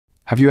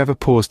Have you ever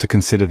paused to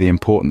consider the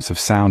importance of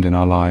sound in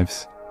our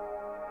lives?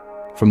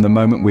 From the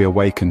moment we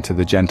awaken to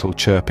the gentle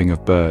chirping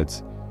of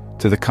birds,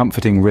 to the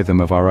comforting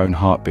rhythm of our own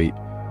heartbeat,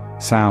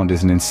 sound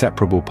is an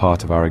inseparable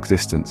part of our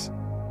existence.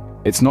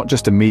 It's not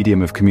just a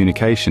medium of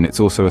communication, it's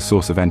also a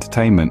source of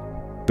entertainment.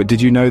 But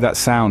did you know that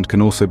sound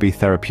can also be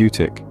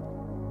therapeutic?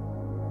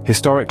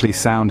 Historically,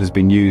 sound has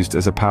been used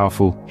as a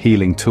powerful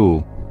healing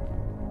tool.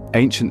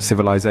 Ancient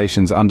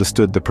civilizations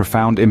understood the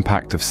profound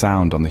impact of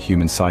sound on the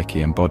human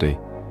psyche and body.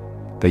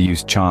 They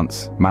used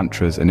chants,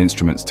 mantras, and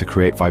instruments to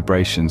create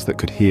vibrations that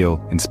could heal,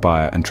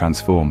 inspire, and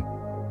transform.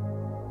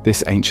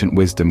 This ancient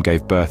wisdom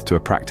gave birth to a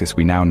practice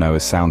we now know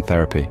as sound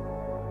therapy.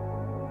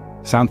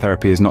 Sound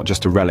therapy is not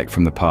just a relic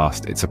from the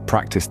past, it's a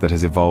practice that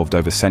has evolved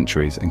over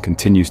centuries and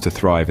continues to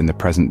thrive in the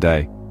present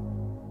day.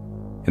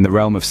 In the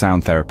realm of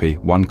sound therapy,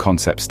 one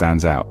concept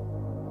stands out: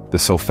 the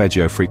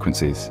Solfeggio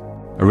Frequencies.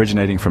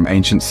 Originating from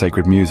ancient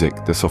sacred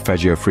music, the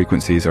Solfeggio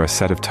Frequencies are a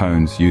set of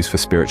tones used for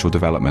spiritual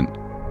development.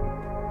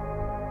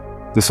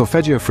 The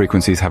Solfeggio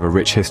Frequencies have a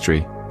rich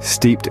history,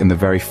 steeped in the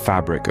very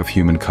fabric of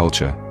human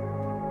culture.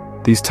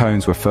 These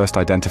tones were first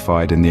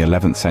identified in the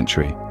 11th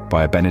century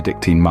by a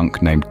Benedictine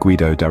monk named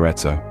Guido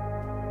d'Arezzo.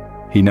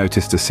 He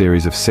noticed a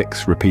series of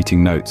 6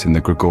 repeating notes in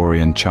the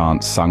Gregorian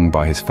chants sung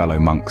by his fellow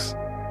monks,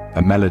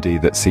 a melody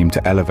that seemed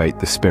to elevate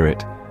the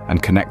spirit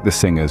and connect the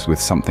singers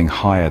with something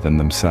higher than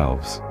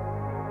themselves.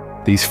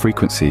 These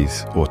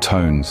frequencies, or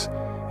tones,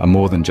 are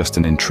more than just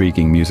an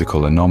intriguing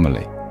musical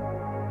anomaly.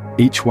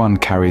 Each one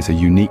carries a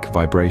unique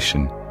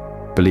vibration,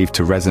 believed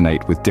to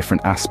resonate with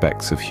different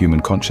aspects of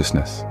human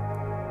consciousness.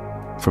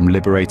 From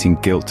liberating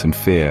guilt and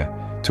fear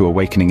to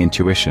awakening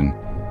intuition,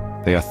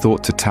 they are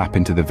thought to tap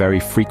into the very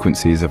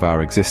frequencies of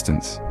our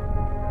existence.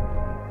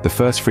 The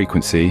first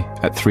frequency,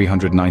 at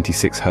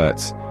 396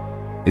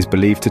 Hz, is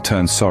believed to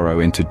turn sorrow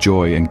into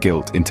joy and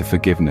guilt into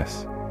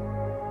forgiveness.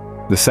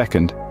 The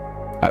second,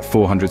 at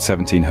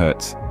 417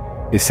 Hz,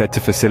 is said to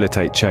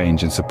facilitate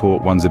change and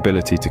support one's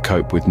ability to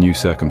cope with new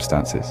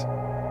circumstances.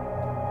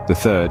 The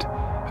third,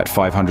 at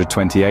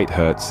 528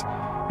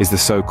 Hz, is the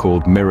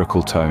so-called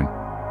miracle tone,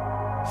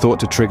 thought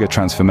to trigger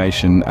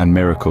transformation and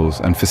miracles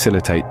and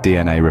facilitate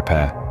DNA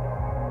repair.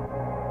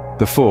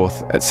 The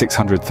fourth, at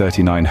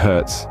 639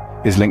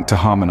 Hz, is linked to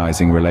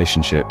harmonizing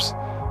relationships,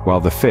 while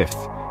the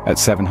fifth, at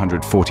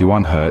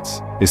 741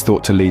 Hz, is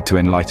thought to lead to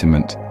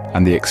enlightenment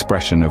and the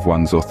expression of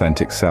one's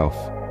authentic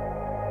self.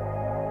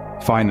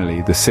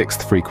 Finally, the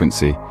sixth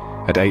frequency,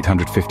 at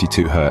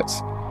 852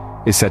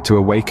 Hz, is said to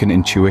awaken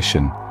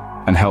intuition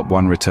and help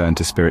one return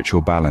to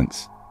spiritual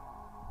balance.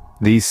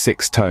 These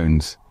 6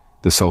 tones,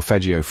 the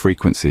Solfeggio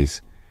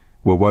Frequencies,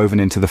 were woven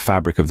into the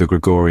fabric of the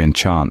Gregorian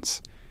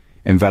chants,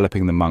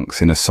 enveloping the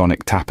monks in a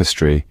sonic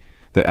tapestry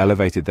that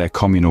elevated their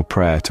communal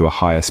prayer to a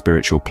higher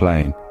spiritual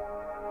plane.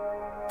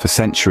 For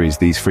centuries,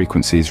 these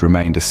frequencies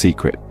remained a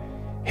secret,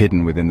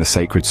 hidden within the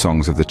sacred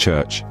songs of the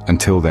church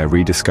until their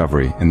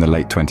rediscovery in the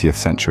late 20th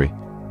century.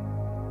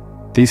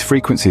 These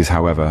frequencies,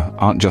 however,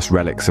 aren't just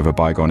relics of a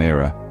bygone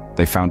era,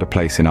 they found a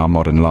place in our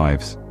modern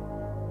lives.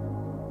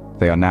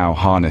 They are now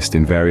harnessed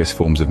in various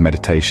forms of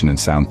meditation and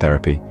sound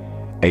therapy,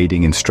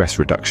 aiding in stress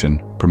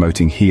reduction,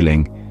 promoting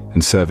healing,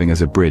 and serving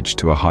as a bridge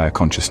to a higher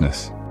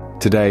consciousness.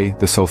 Today,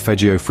 the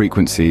Solfeggio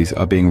Frequencies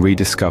are being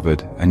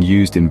rediscovered and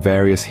used in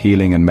various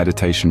healing and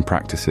meditation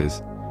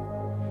practices.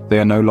 They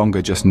are no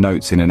longer just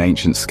notes in an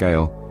ancient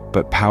scale,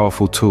 but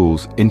powerful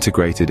tools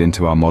integrated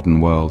into our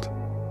modern world.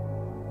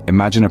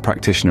 Imagine a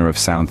practitioner of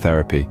sound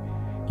therapy,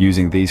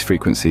 using these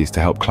frequencies to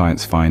help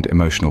clients find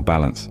emotional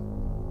balance.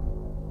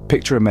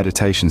 Picture a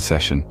meditation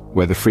session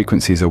where the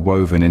frequencies are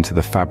woven into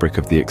the fabric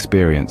of the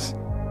experience,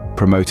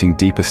 promoting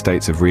deeper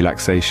states of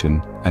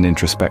relaxation and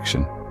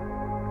introspection.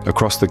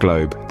 Across the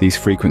globe, these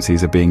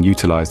frequencies are being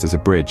utilized as a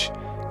bridge,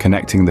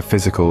 connecting the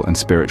physical and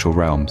spiritual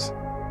realms.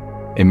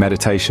 In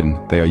meditation,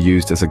 they are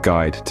used as a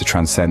guide to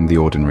transcend the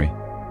ordinary,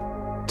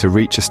 to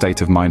reach a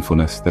state of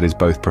mindfulness that is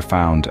both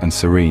profound and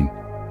serene.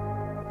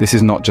 This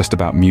is not just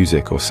about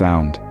music or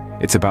sound,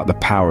 it's about the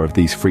power of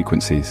these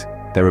frequencies,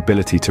 their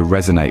ability to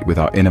resonate with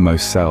our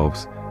innermost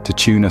selves, to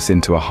tune us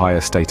into a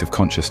higher state of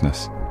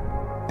consciousness.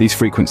 These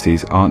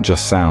frequencies aren't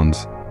just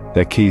sounds,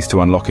 they're keys to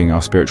unlocking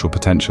our spiritual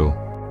potential.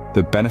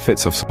 The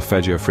benefits of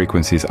Solfeggio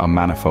Frequencies are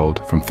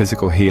manifold, from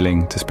physical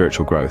healing to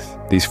spiritual growth.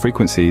 These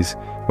frequencies,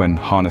 when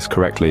harnessed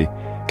correctly,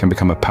 can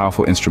become a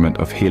powerful instrument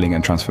of healing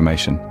and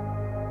transformation.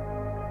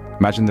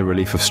 Imagine the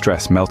relief of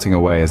stress melting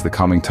away as the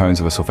calming tones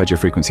of a Solfeggio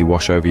Frequency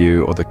wash over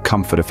you, or the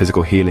comfort of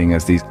physical healing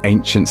as these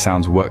ancient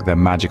sounds work their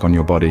magic on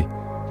your body.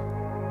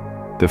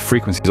 The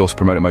frequencies also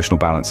promote emotional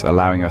balance,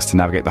 allowing us to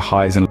navigate the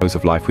highs and lows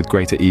of life with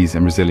greater ease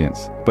and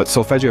resilience. But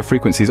Solfeggio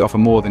Frequencies offer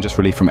more than just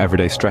relief from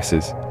everyday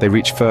stresses. They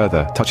reach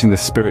further, touching the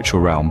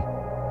spiritual realm.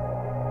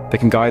 They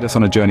can guide us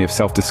on a journey of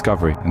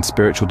self-discovery and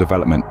spiritual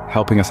development,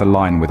 helping us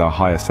align with our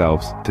higher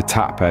selves, to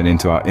tap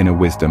into our inner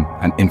wisdom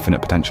and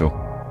infinite potential.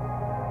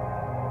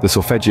 The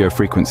Solfeggio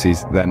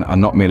Frequencies, then, are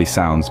not merely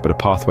sounds, but a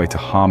pathway to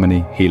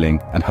harmony,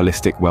 healing, and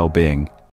holistic well-being.